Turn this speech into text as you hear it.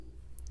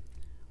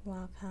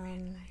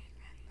Welcome.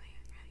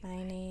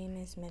 My name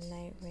is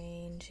Midnight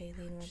Rain,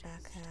 Jaylene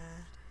Rebecca,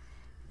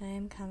 and I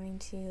am coming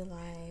to you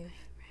live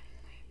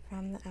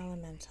from the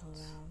elemental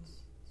realm.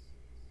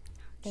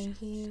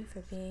 Thank you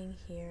for being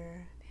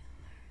here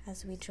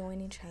as we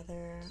join each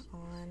other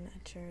on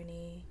a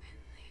journey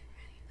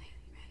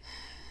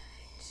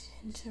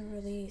into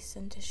release,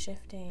 into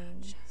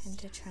shifting,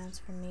 into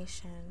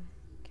transformation.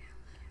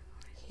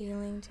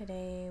 Healing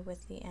today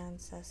with the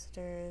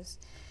ancestors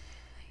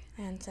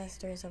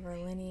of our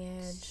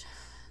lineage,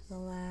 the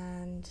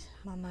land,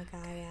 Mama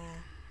Gaia,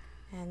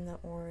 and the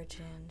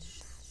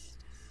origins.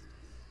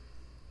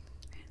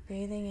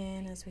 Breathing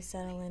in as we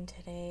settle in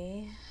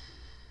today,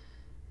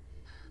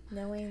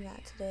 knowing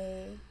that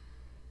today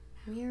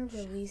we are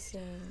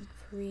releasing,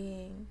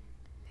 freeing,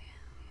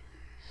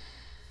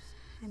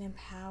 and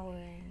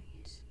empowering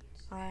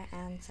our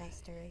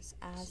ancestors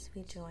as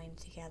we join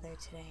together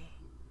today.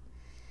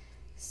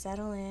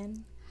 Settle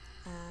in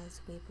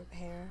as we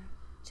prepare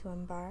to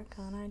embark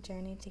on our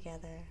journey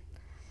together,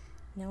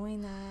 knowing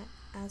that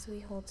as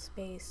we hold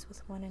space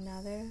with one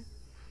another,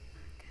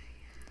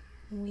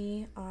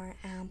 we are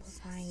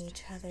amplifying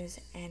each other's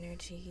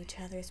energy, each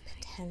other's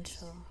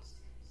potential,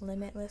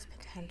 limitless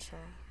potential,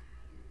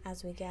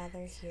 as we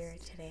gather here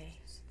today.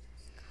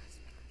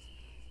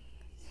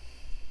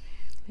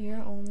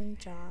 Your only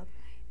job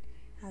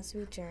as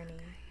we journey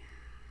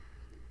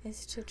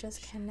is to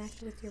just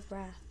connect with your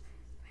breath,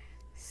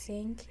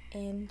 sink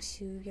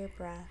into your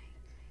breath,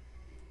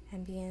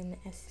 and be in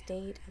a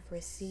state of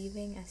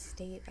receiving, a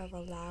state of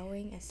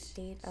allowing, a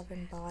state of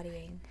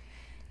embodying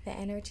the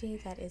energy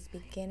that is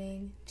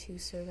beginning to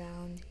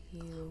surround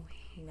you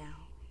now.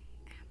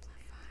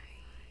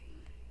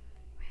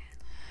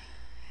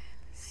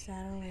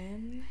 Settle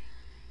in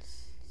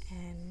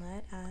and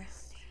let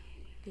us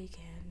begin.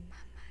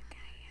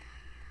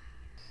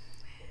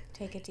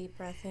 Take a deep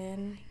breath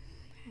in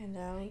and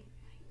out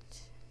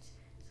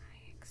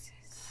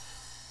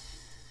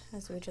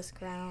as we just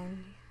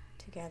ground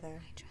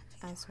together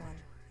as one.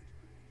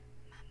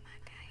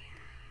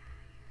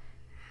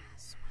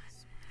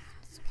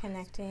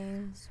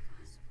 Connecting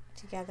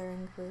together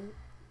in group,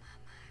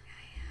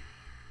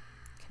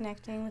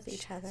 connecting with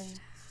each other,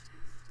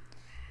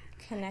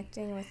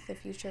 connecting with the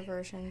future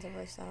versions of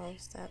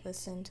ourselves that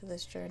listen to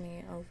this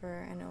journey over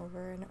and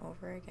over and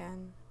over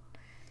again,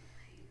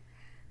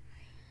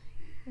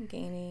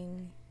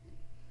 gaining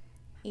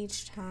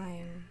each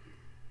time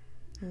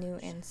new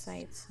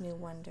insights, new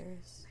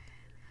wonders,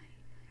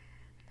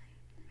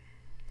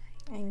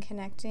 and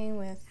connecting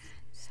with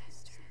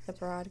the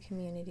broad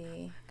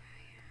community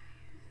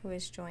who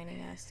is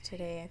joining us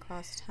today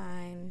across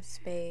time,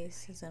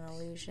 space as an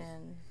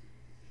illusion,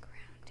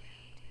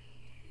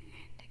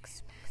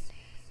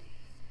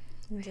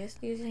 and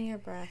just using your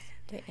breath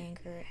to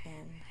anchor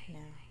in now.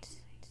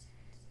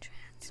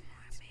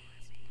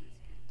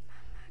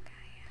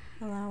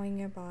 Allowing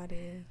your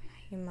body,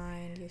 your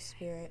mind, your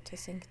spirit to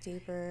sink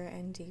deeper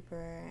and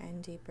deeper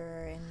and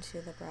deeper into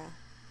the breath.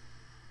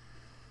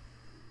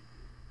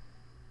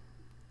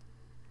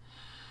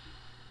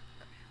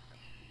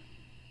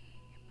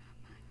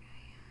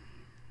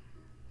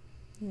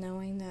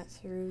 Knowing that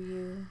through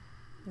you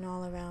and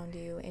all around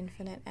you,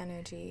 infinite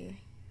energy,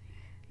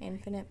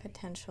 infinite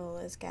potential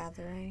is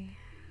gathering.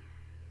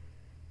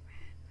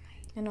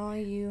 And all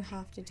you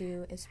have to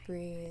do is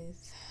breathe.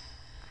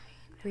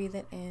 Breathe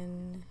it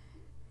in.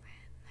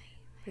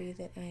 Breathe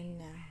it in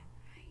now.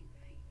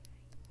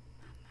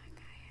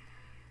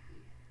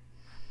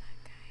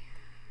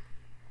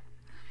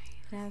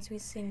 And as we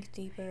sink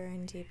deeper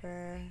and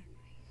deeper,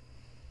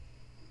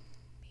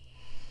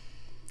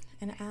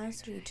 and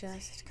as we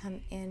just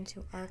come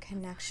into our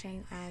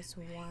connection as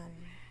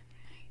one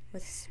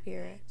with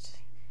spirit,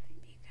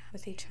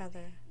 with each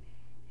other,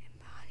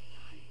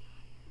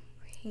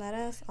 let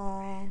us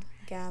all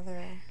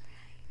gather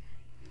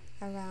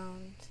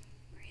around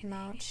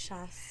Mount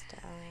Shasta,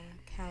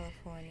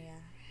 California.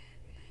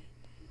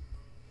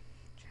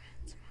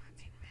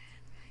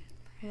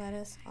 Let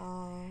us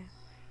all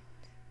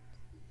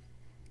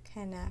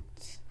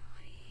connect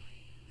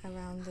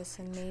around this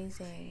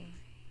amazing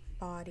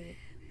body,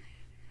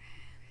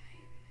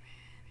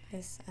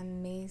 this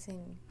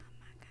amazing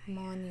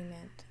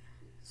monument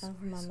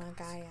of Mama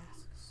Gaia.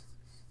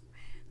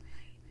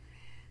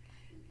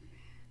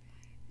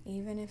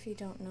 Even if you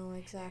don't know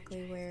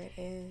exactly where it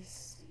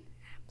is,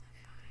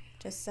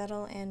 just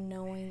settle in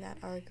knowing that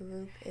our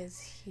group is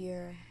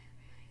here,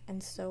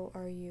 and so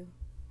are you,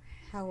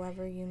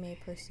 however you may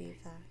perceive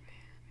that.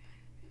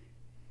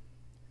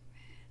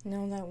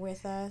 Know that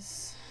with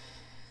us,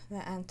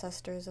 the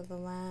ancestors of the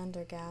land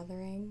are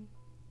gathering.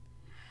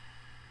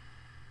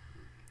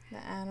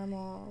 The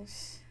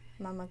animals,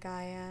 Mama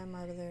Gaia,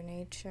 Mother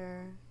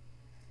Nature,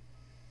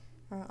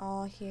 are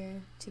all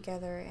here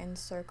together in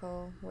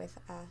circle with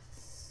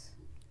us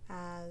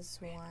as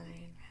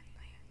one.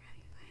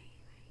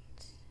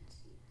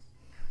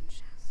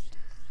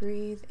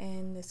 Breathe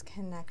in this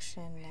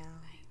connection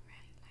now.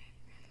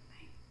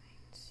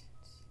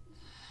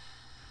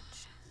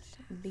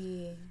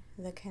 Be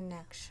the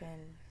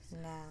connection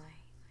now.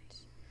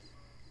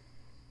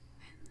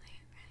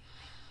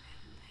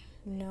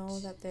 Know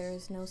that there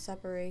is no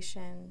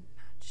separation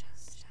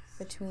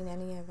between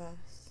any of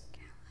us.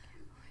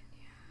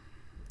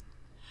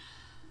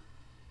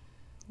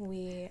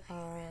 We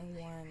are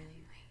one.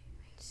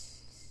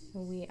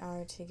 We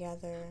are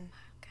together.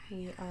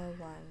 We are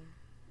one.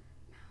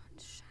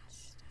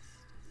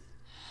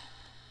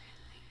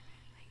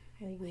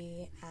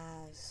 We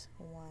as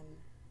one.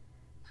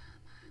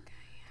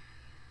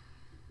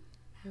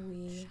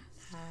 We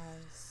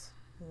as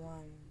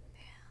one.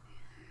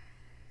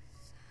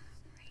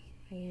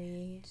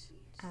 We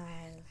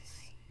as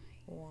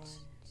one.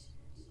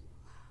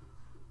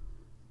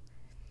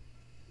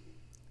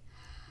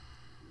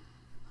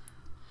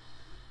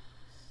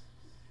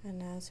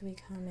 And as we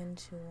come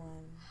into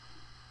one,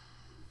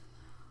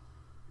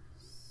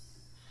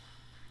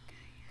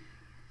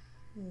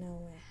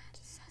 know it.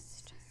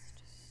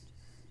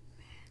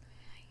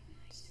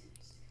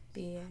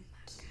 Be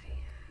it.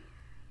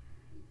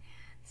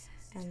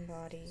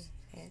 Embody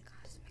it.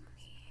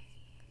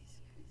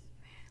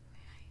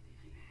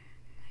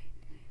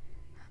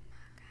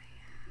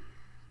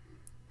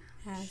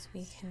 As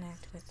we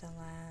connect with the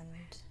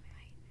land,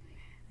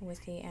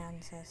 with the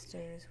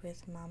ancestors,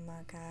 with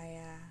Mama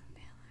Gaia,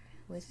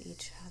 with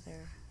each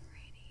other,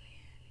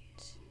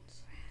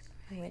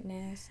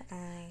 witness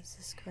as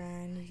this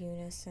grand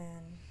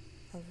unison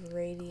of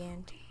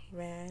radiant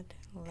red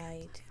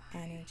light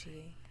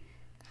energy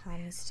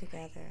comes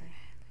together.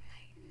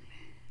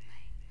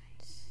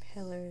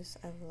 Pillars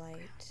of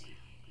light,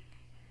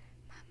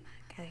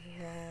 of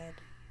red,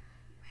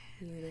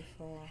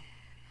 beautiful,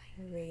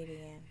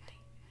 radiant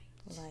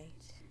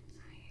light.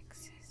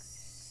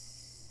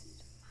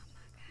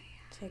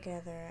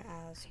 Together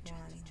as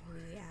one,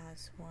 we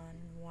as one,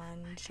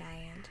 one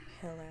giant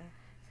pillar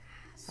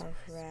of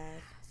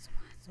red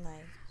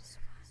light.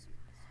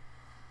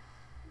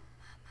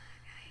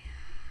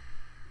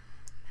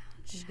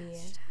 Be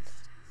it,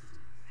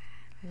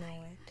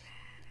 know it,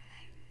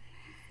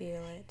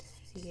 feel it,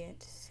 see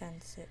it,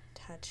 sense it,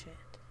 touch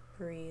it,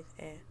 breathe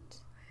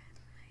it,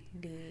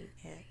 be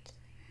it.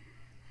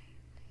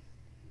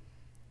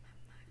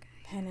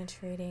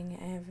 Penetrating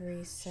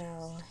every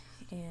cell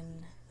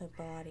in the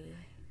body,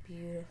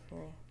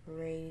 beautiful,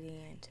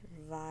 radiant,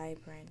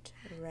 vibrant,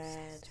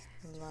 red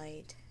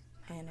light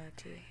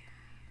energy.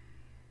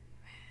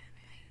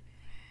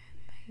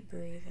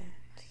 Breathe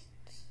it.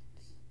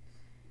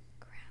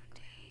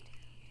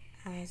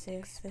 As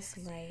if this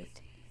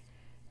light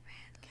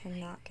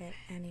cannot get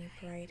any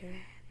brighter,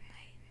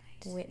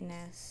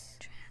 witness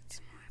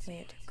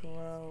it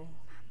grow.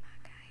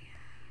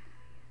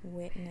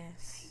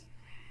 Witness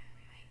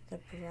the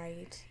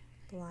bright,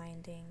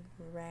 blinding,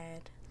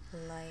 red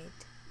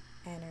light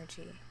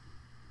energy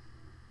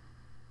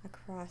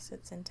across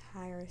its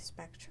entire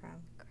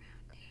spectrum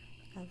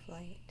of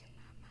light,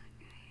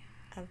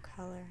 of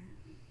color,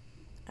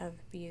 of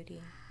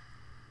beauty.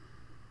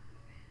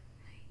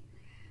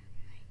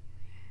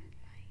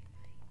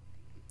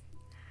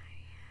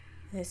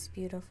 This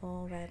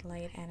beautiful red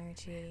light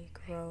energy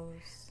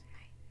grows,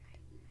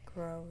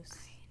 grows,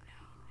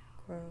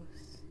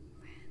 grows,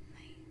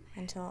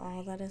 until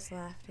all that is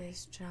left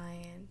is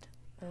giant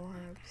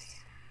orbs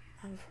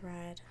of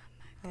red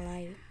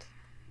light.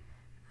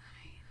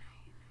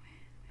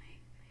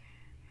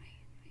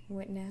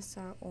 Witness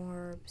our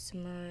orbs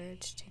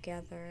merge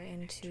together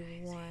into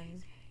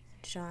one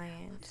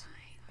giant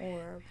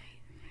orb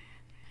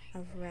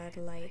of red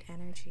light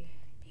energy.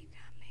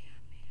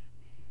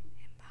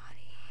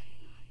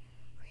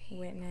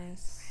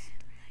 Witness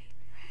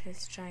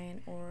this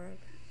giant orb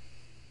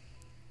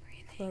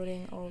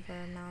floating over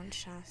Mount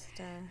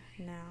Shasta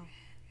now.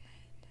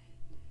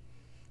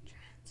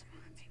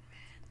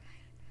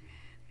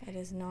 It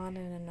is not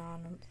an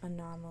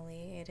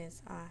anomaly, it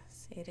is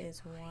us, it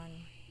is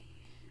one.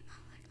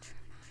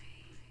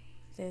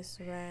 This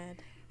red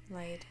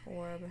light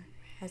orb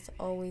has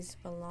always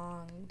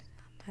belonged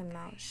to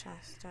Mount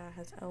Shasta,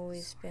 has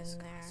always been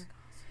there,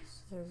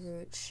 the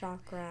root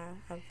chakra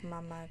of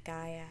Mama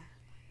Gaia.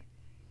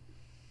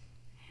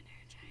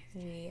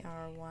 We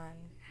are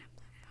one.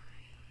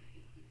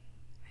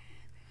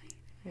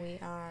 We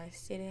are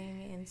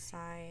sitting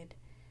inside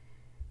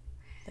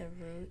the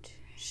root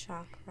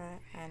chakra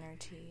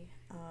energy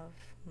of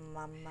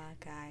Mama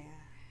Gaia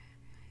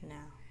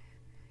now.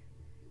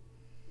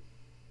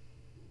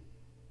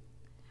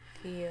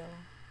 Feel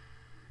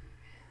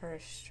her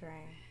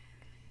strength.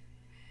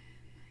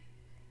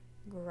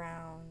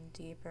 Ground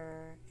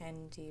deeper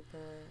and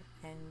deeper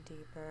and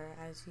deeper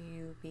as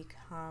you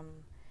become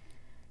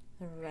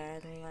the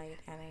red light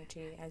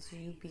energy, as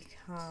you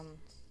become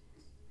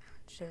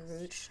the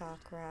root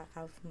chakra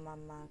of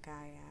Mama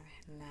Gaia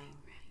now.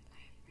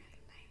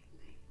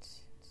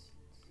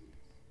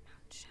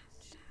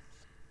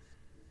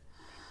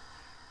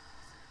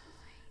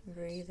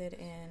 Breathe it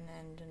in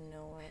and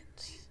know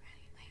it.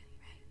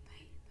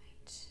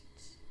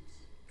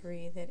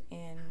 Breathe it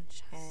in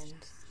and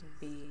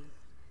be.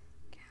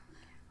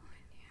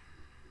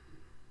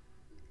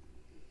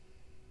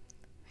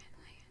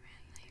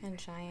 A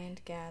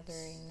giant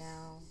gathering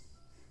now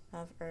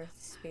of earth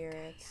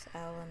spirits,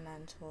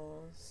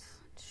 elementals,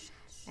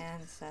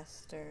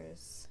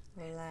 ancestors,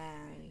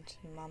 land,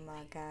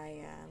 Mama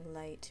Gaia,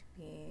 light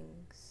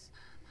beings,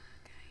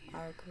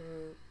 our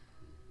group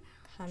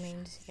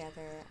coming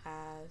together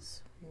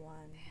as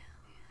one.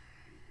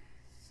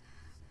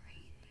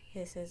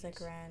 This is a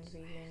grand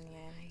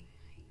reunion.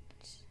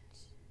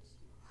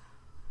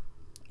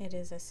 It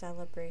is a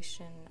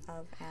celebration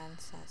of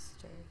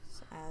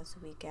ancestors as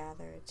we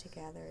gather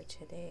together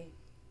today.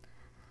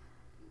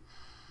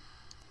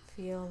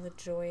 Feel the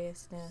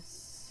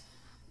joyousness,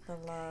 the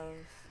love,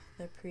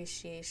 the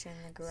appreciation,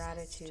 the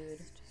gratitude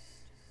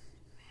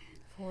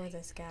for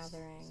this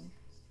gathering,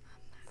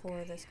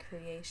 for this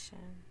creation,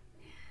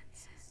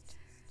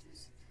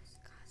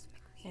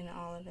 in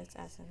all of its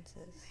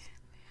essences.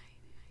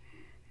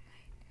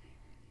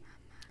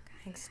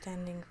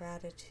 Extending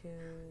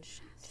gratitude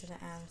to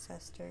the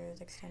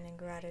ancestors, extending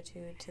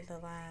gratitude to the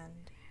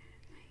land,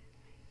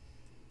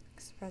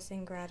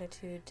 expressing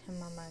gratitude to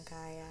Mama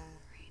Gaia,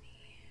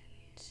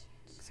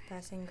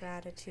 expressing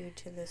gratitude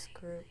to this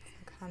group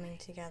for coming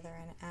together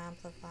and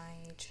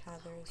amplifying each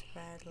other's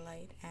red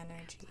light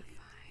energy,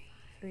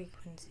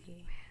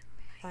 frequency,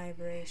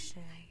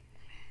 vibration,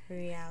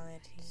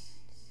 reality,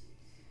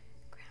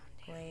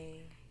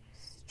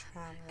 waves,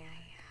 travel.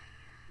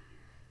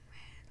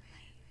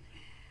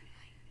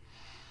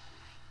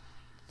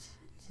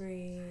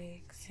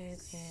 Breathe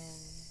it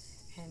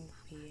in and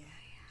be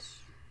it.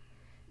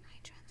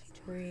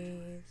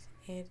 Breathe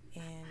it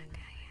in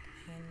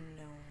and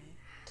know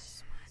it.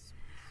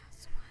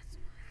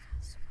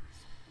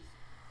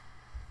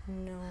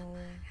 Know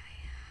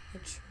the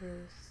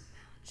truth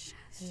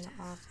and the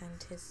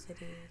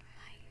authenticity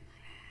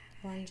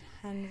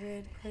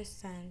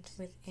 100%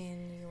 within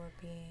your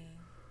being.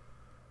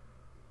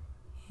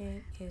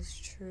 It is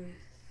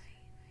truth.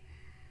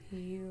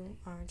 You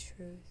are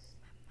truth.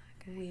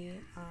 We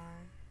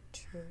are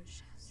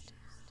truth.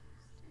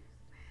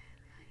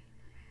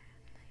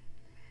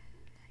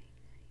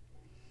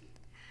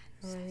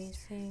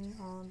 Releasing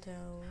all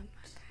doubt,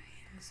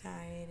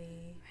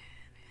 anxiety,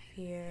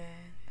 fear.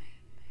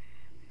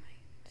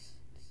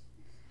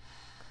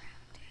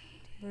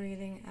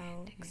 Breathing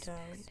out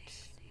doubt,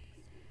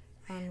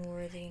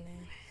 unworthiness,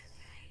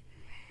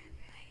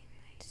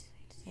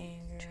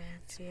 anger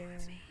and fear.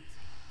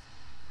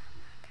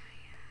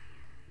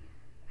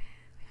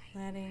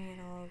 Letting it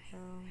all go.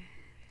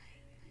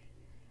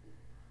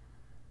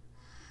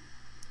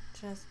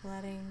 Just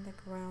letting the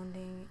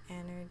grounding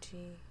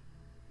energy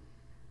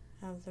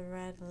of the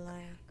red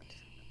light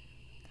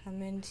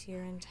come into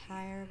your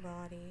entire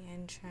body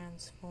and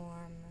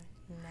transform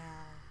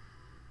now.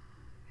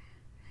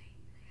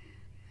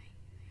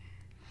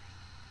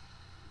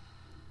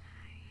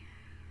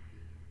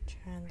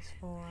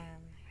 Transform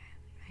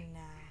now.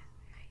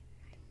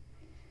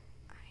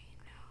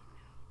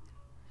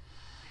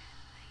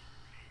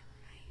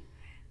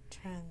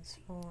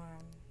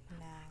 Transform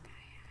now.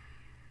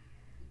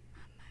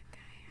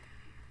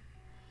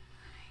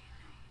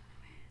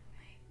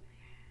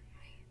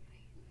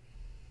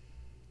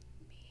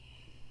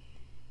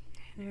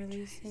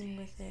 Releasing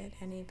with it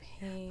any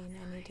pain,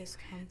 any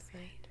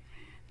discomfort,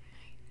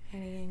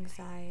 any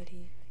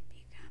anxiety.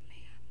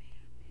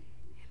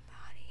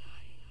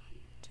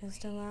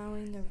 Just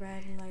allowing the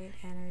red light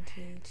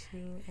energy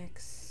to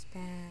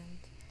expand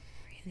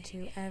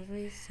into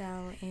every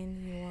cell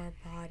in your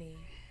body,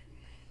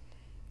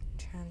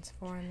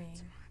 transforming,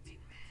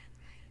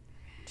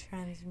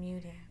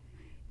 transmuting,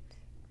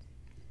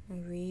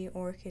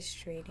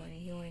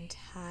 reorchestrating your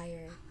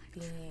entire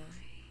being.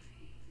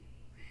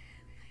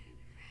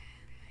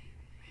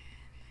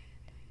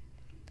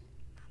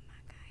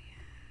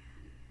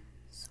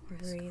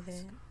 Breathe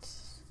it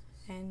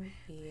and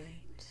be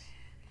it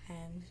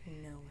and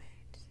know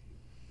it.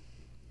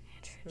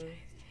 Truth.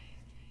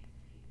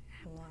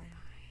 One.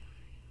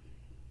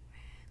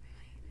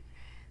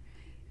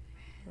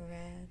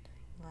 Red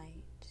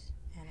light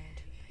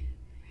energy.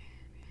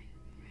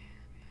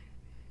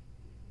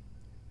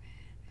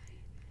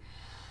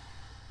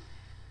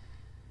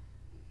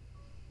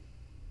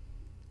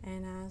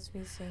 And as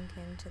we sink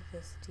into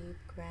this deep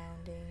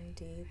grounding,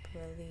 deep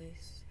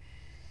release,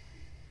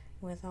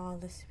 with all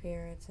the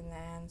spirits and the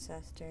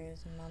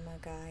ancestors, Mama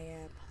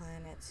Gaia,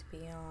 planets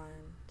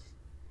beyond,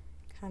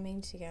 coming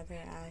together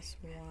as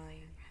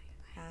one,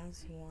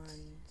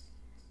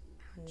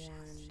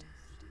 one.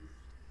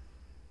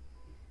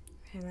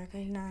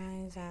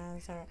 Recognize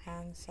as our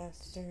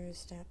ancestors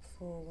step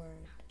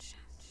forward.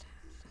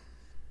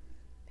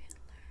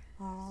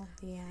 All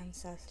the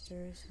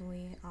ancestors,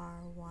 we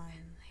are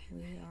one.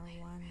 We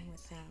are one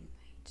with them.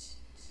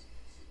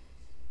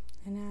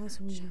 And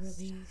as we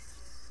release,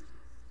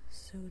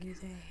 so do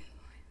they.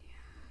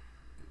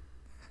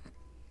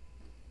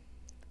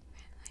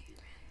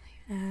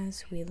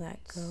 As we let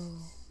go,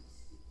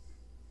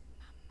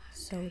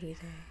 so do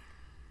they.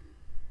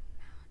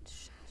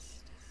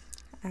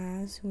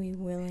 As we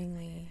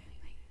willingly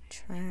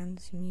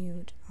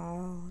transmute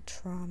all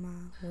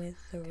trauma with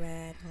the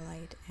red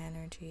light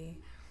energy,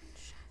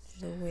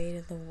 the weight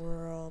of the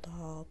world,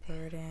 all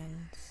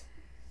burdens,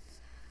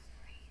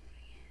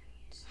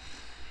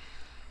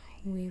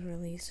 we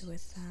release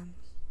with them.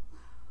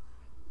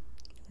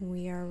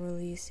 We are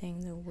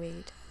releasing the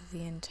weight of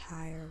the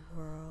entire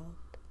world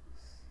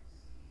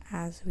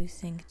as we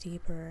sink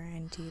deeper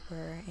and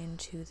deeper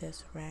into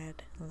this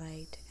red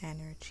light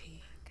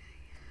energy.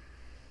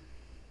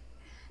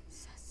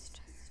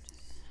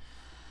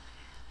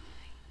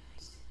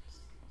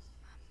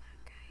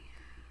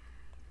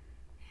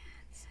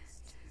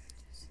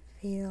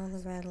 Feel the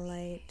red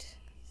light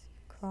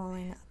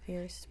crawling up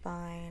your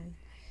spine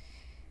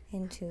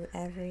into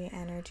every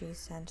energy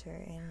center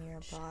in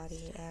your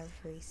body.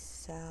 Every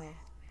cell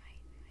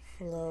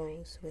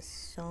flows with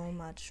so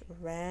much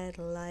red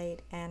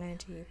light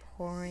energy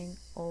pouring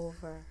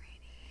over.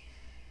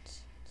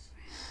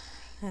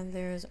 And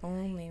there is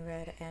only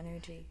red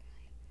energy.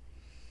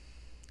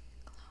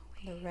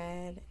 The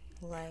red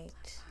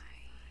light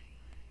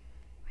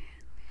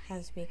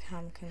has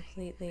become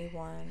completely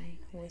one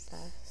with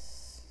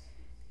us.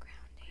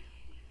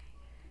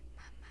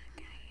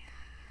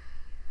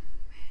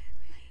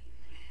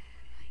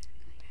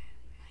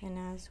 And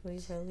as we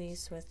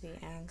release with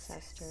the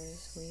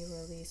ancestors, we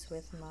release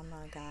with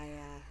Mama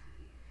Gaia,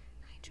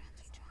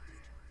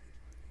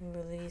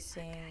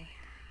 releasing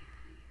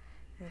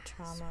the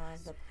trauma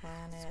of the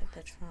planet,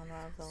 the trauma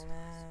of the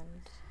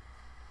land,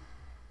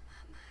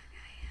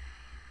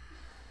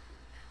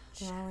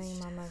 allowing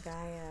Mama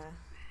Gaia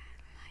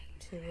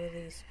to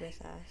release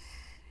with us,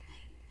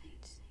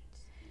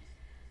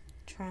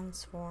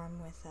 transform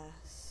with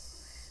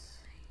us,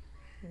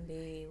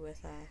 be with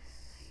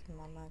us,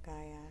 Mama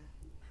Gaia.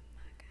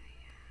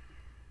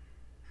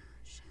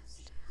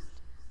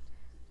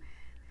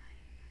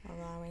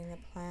 Allowing the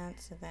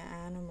plants and the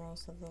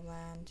animals of the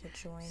land to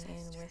join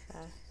in with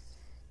us,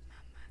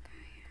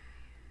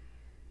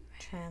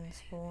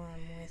 transform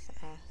with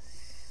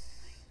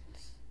us,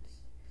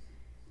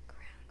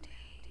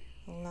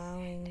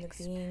 allowing the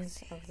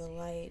beings of the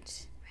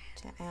light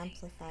to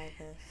amplify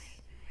this,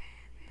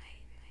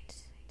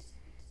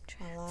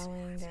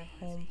 allowing their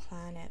home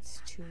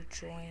planets to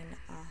join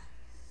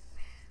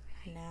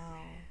us now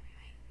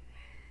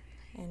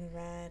in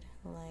red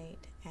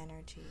light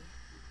energy.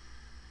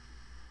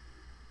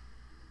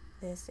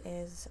 This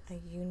is a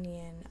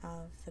union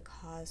of the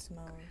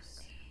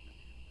cosmos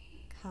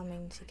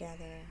coming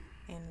together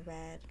in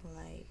red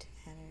light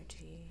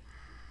energy,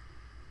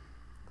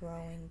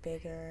 growing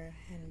bigger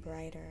and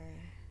brighter,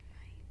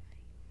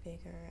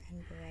 bigger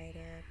and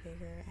brighter,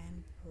 bigger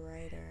and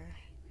brighter,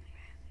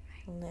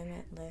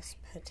 limitless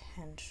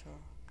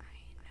potential.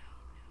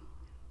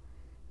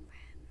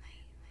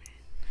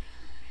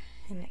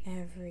 And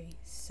every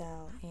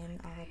cell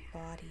in our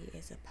body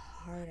is a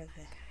part of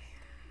it.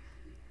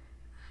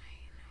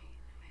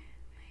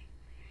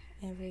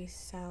 Every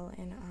cell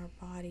in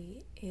our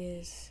body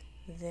is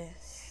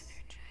this.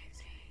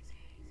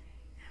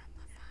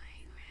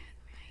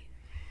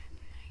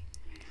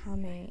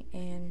 Coming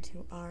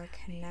into our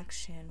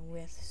connection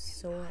with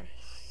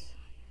Source.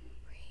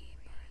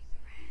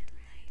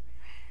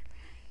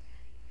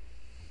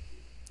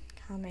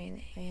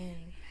 Coming in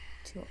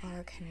to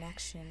our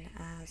connection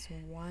as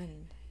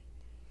one.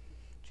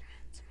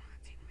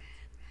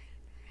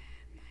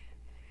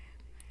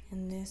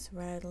 And this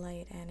red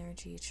light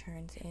energy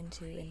turns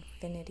into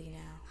infinity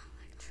now.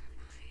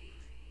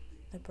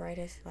 The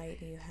brightest light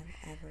you have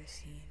ever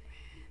seen.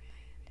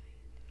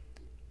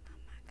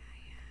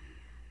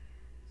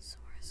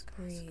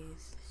 Breathe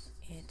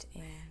it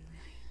in.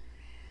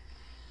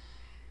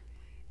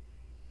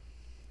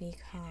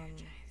 Become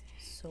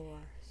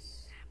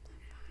Source.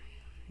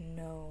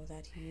 Know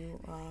that you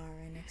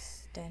are an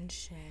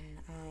extension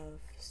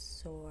of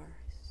Source.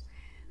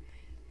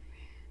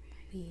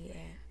 Be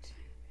it.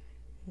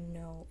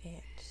 Know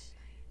it,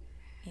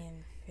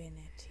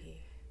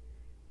 infinity,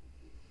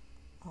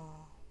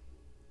 all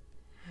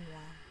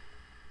one.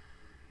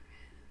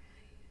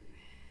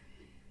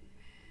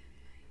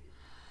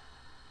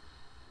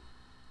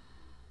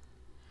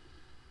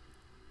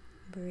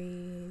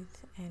 Breathe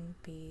and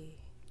be.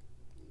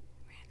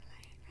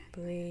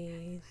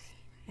 Breathe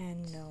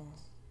and know.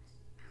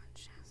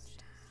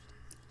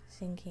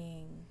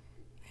 Sinking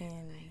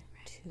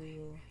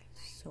into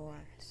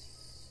Source.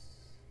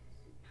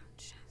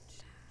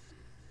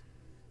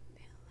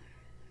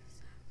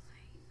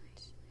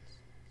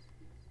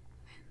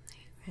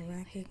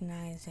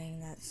 Recognizing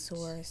that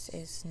Source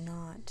is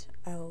not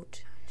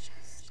out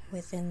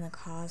within the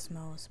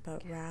cosmos,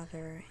 but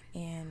rather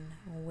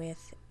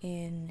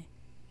within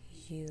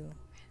you,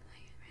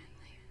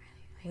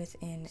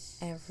 within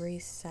every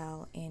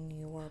cell in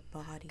your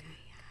body.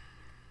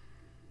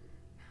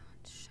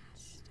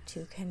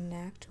 To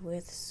connect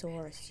with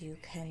Source, you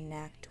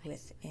connect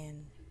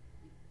within.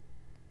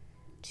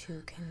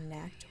 To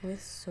connect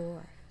with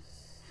Source,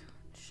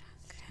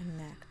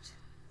 connect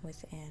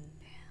within.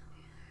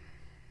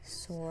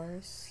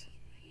 Source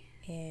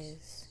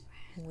is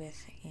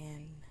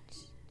within.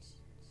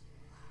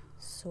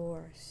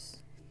 Source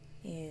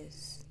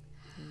is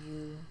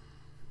you.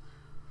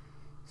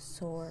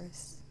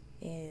 Source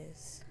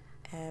is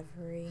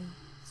every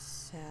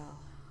cell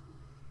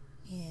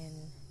in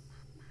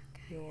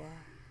your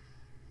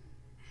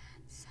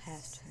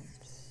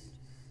essence,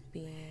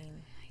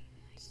 being,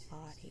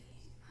 body.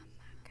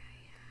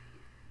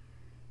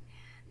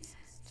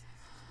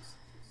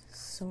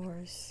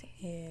 Source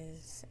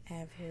is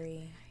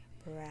every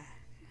breath,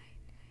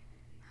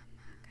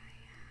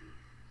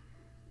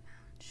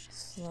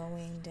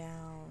 slowing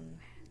down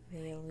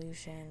the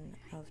illusion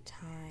of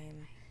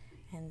time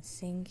and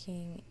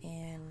sinking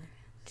in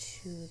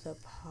to the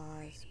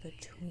pause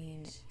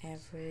between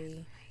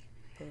every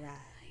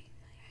breath.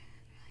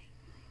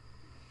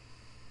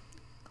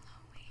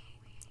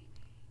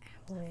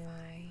 Hold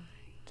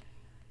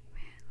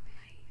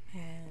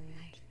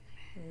and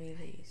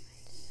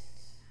release.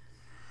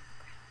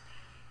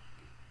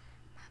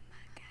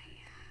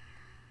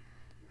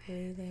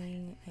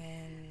 Breathing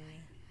in,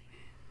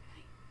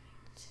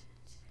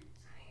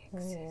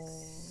 hold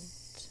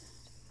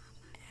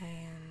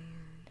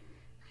and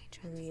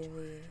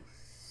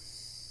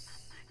release.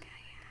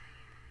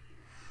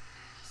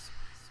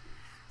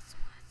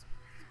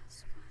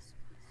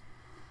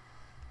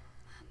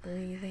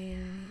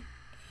 Breathing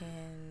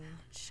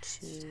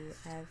into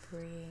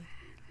every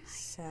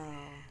cell.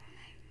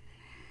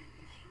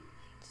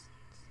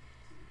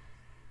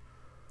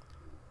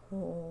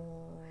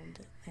 Hold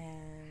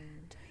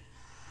and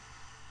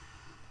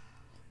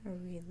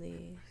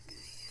release.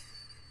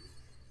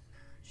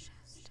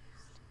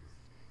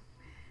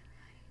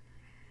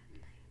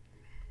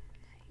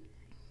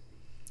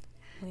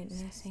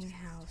 Witnessing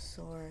how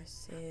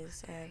Source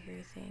is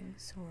everything,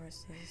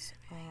 Source is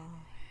all.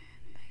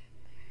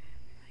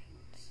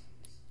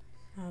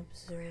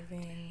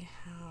 Observing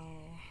how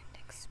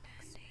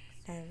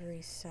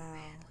every cell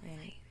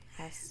in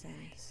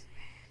essence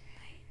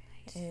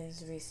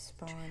is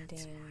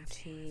responding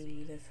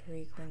to the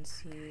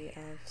frequency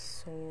of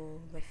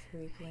soul, the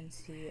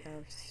frequency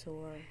of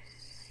Source.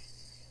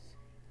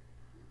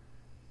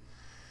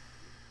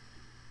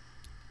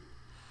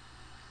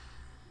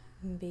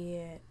 Be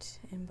it,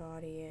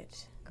 embody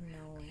it,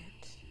 know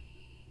it,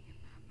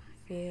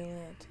 feel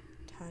it,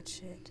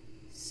 touch it,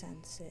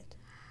 sense it,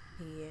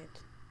 be it,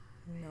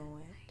 know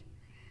it.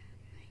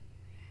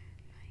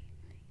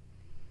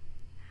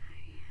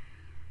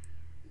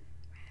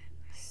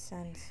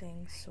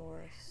 Sensing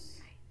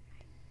Source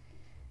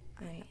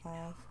in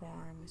all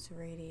forms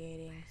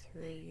radiating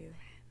through you.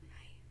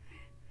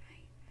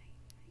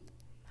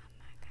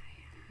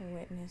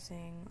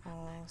 Witnessing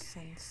all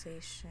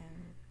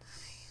sensations.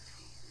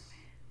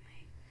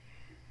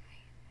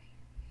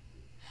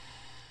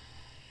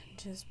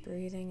 Just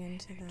breathing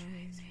into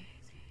them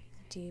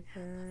deeper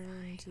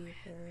and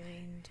deeper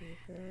and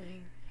deeper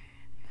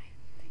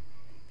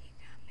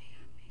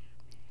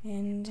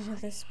into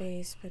the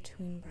space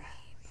between breaths.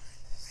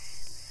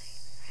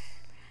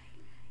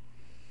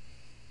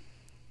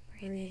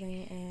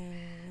 Breathing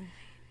in,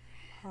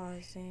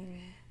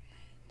 pausing,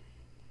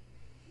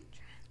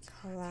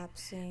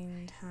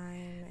 collapsing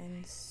time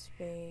and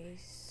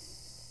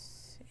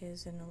space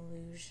is an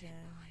illusion.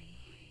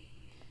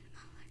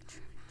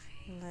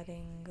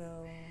 Letting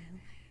go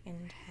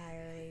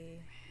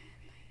entirely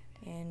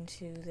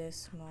into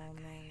this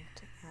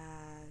moment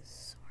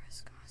as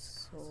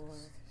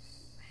Source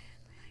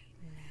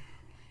now.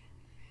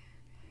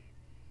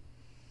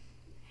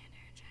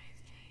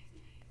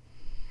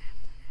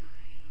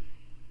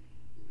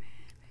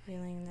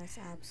 Feeling this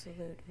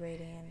absolute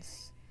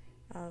radiance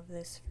of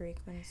this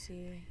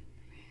frequency.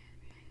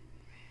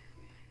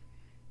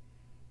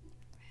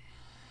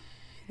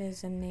 It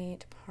is an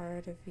innate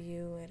part of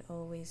you. It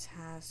always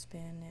has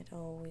been. It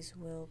always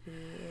will be.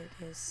 It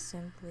is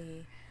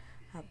simply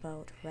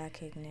about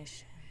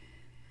recognition.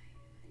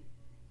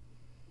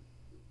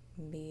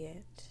 Be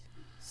it,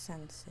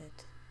 sense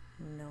it,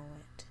 know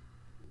it,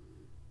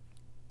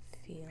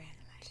 feel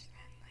it,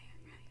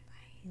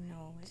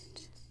 know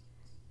it,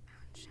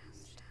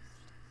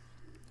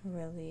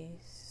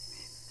 release.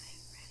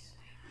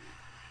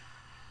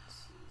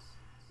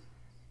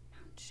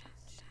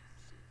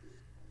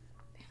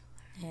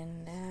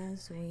 And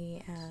as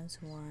we as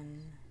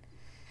one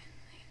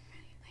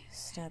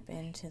step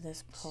into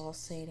this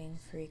pulsating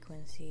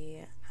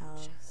frequency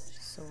of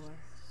Source,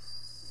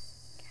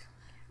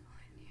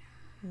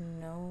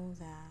 know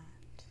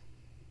that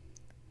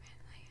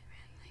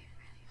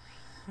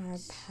our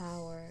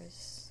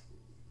powers,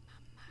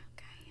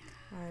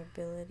 our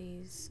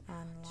abilities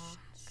unlock.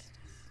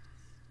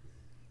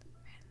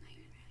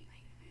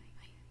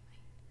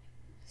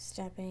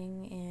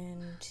 Stepping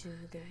into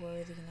the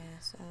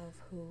worthiness of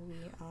who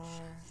we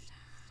are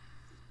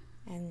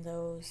and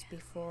those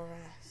before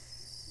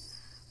us.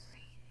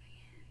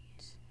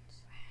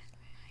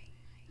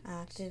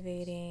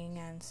 Activating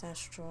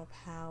ancestral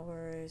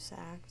powers,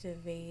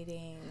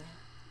 activating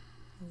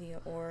the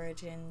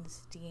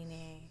origins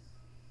DNA.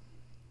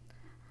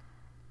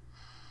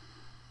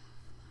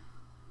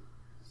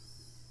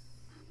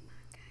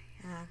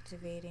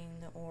 Activating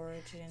the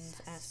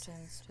origins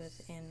essence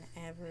within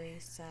every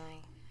cell.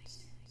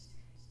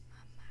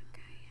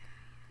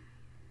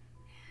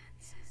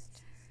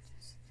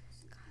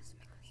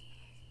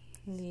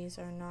 These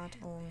are not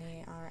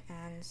only our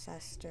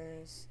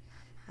ancestors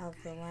of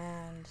the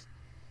land,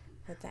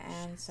 but the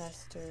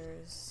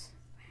ancestors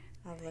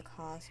of the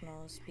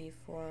cosmos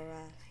before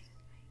us,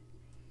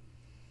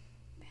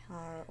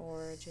 our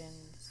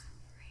origins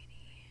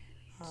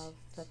of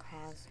the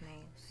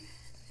cosmos,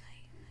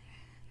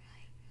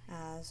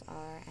 as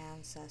our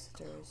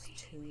ancestors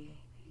too.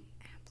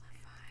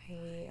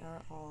 We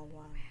are all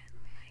one.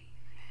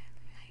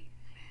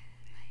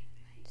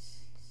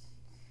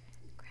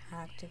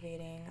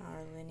 Activating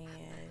our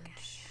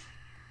lineage,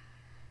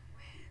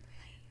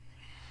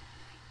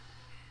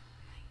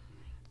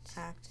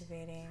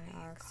 activating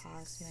our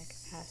cosmic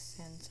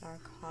essence, our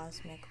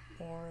cosmic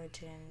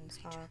origins,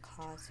 our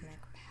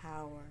cosmic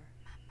power.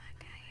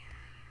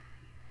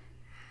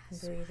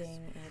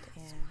 Breathing it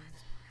in.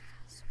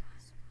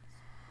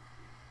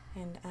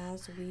 And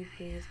as we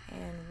breathe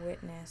in,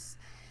 witness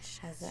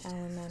as the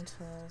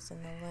elementals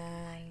in the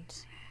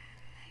land,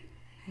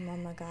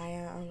 Mama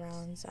Gaia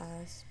around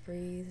us,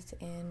 breathes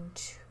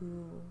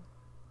into,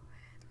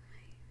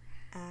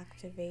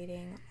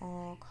 activating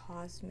all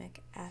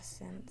cosmic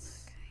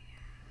essence,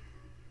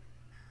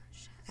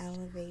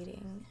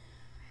 elevating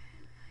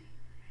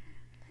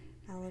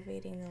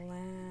the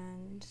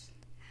land,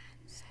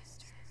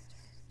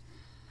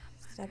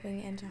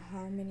 stepping into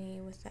harmony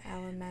with the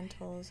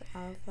elementals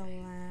of the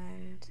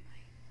land,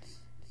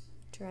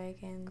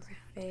 dragons,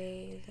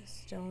 fae, the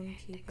stone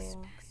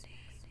people.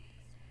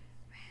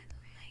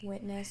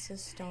 Witness the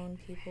stone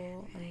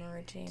people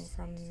emerging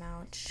from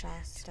Mount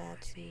Shasta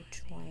to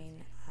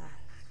join us.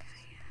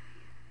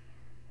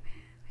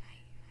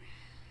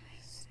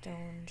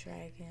 Stone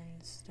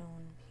dragons,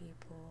 stone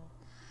people,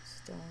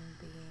 stone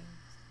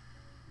beings,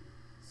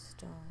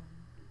 stone.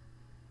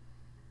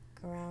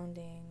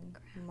 Grounding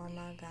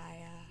Mama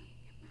Gaia.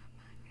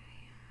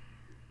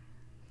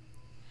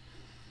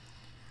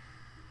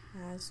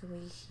 As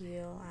we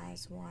heal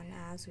as one,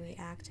 as we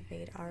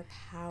activate our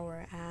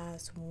power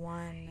as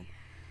one,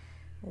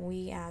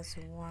 we as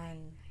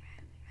one,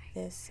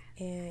 this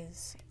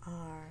is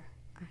our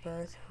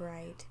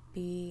birthright.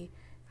 Be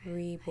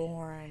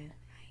reborn,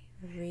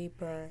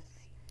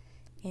 rebirth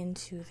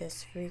into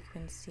this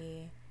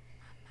frequency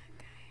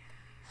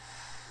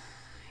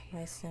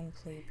by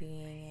simply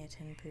being it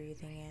and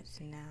breathing it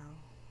now.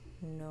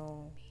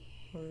 No,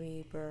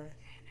 rebirth,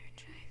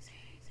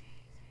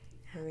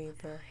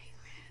 rebirth,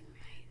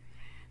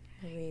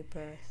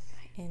 rebirth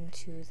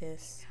into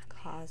this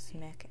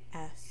cosmic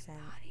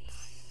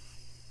essence.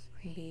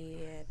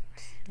 Be it,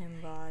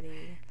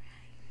 embody,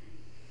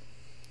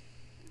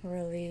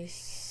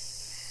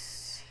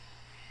 release,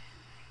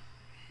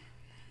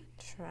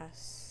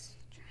 trust,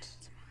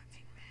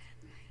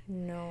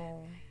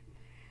 know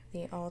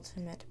the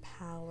ultimate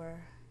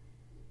power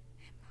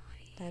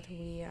that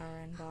we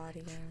are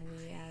embodying,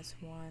 we as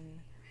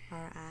one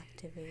are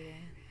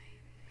activating,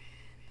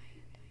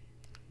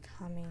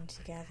 coming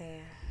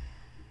together,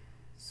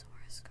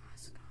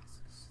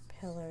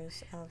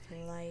 pillars of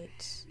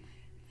light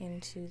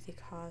into the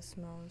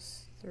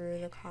cosmos, through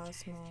the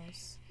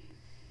cosmos,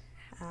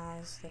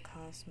 as the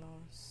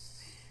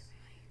cosmos.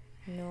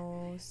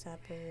 No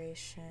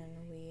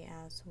separation, we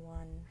as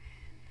one.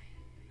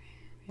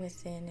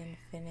 Within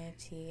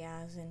infinity,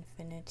 as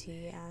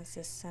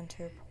the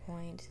center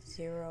point,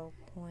 0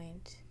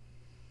 point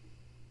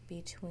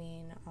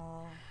between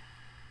all.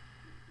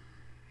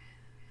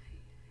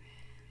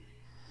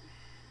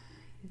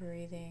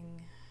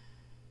 Breathing,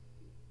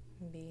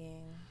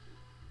 being,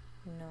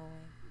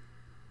 knowing.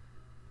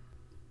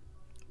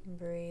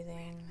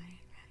 Breathing,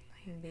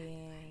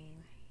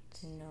 being,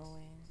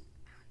 knowing.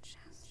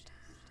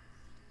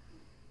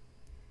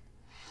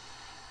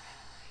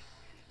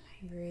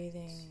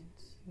 Breathing,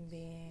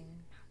 being,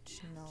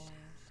 knowing.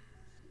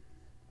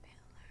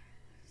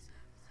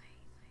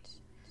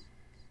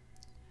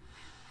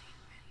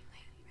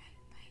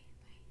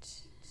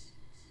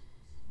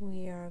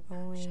 We are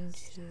going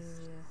to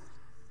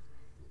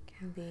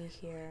be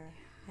here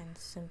and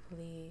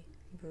simply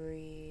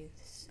breathe,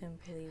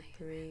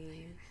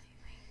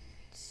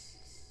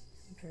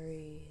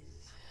 breathe.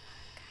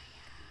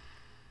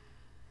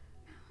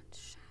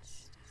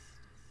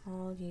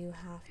 All you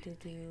have to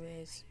do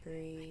is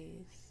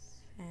breathe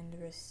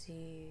and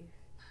receive,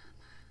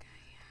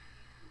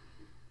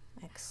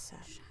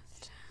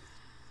 accept,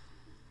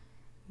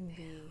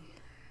 be,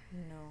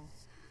 know,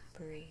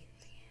 breathe.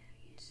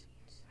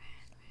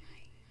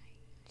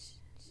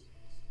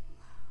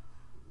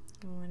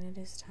 When it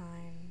is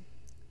time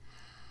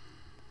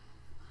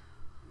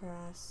for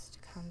us to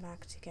come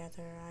back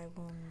together, I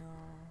will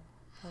know.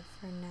 But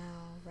for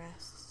now,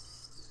 rest.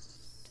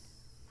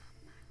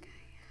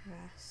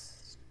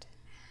 Rest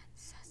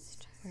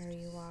where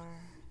you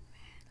are.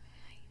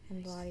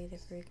 Embody the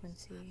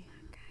frequency.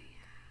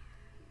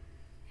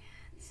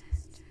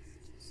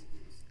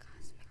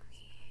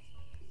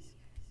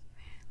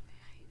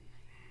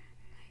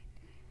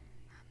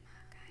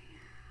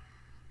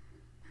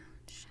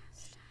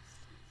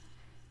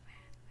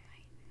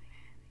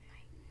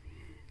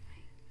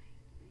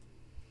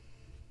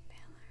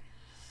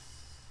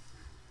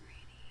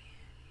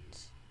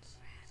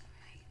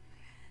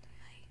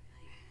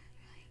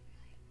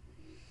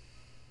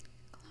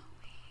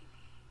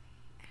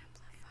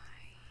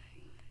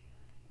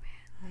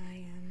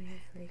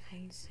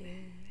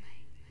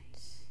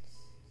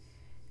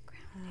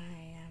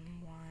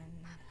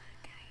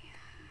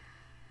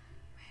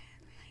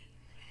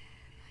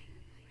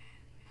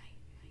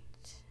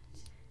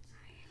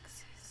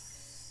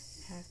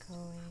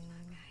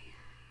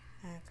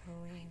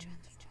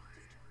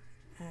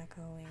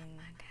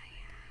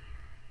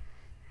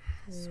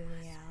 through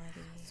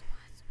reality.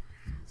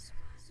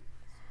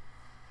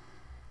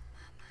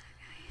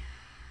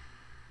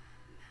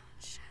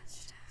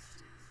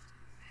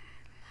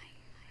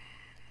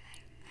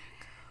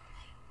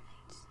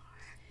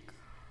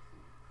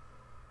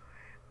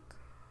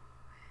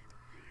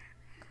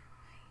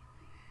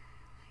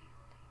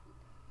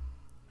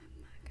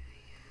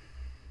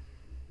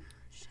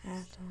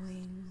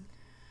 Echoing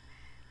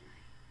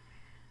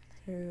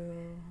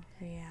through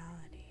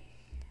reality.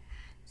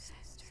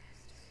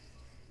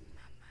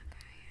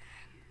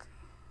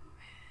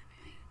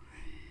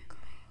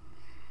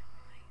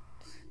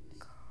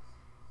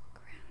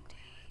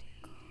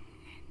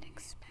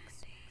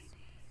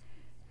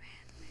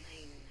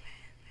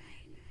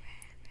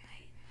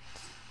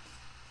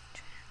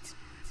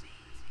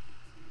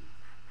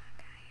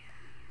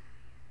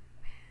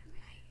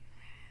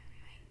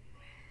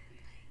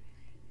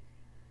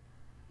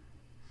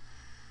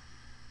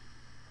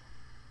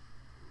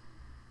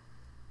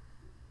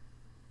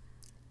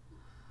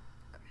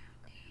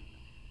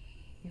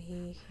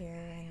 Be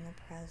here in the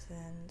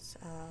presence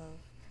of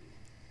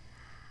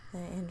the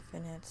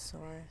infinite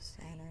source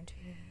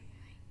energy.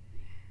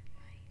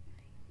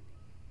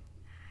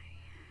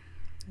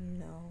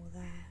 Know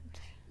that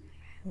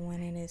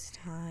when it is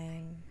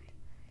time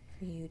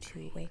for you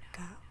to wake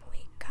up,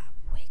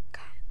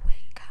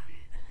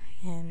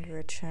 and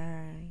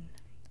return,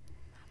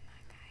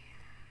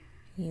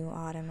 you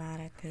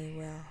automatically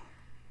will.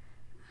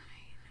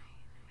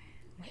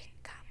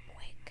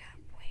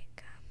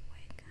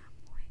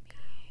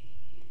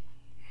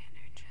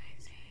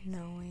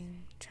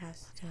 Knowing,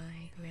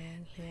 trusting,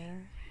 being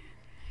here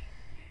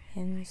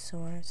in the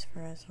source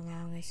for as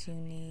long as you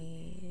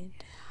need.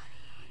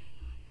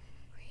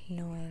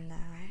 Knowing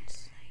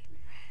that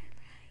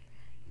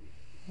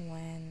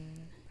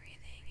when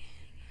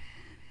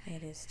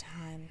it is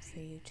time for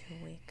you to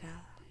wake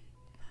up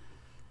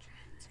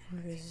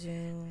and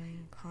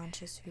resume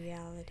conscious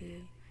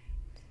reality,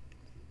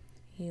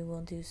 you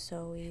will do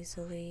so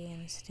easily,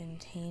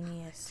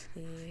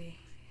 instantaneously,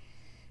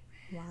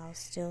 while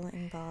still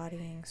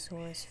embodying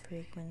source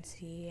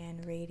frequency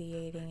and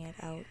radiating it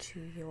out to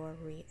your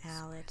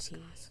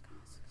reality.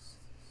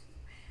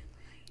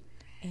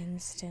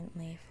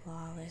 Instantly,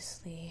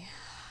 flawlessly,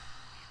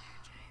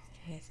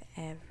 with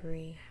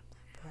every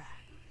breath.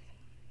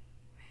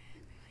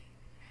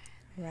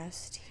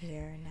 Rest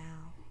here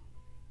now.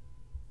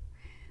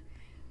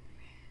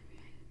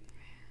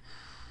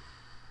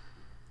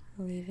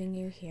 Leaving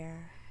you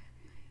here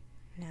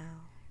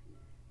now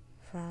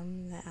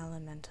from the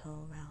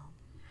elemental realm.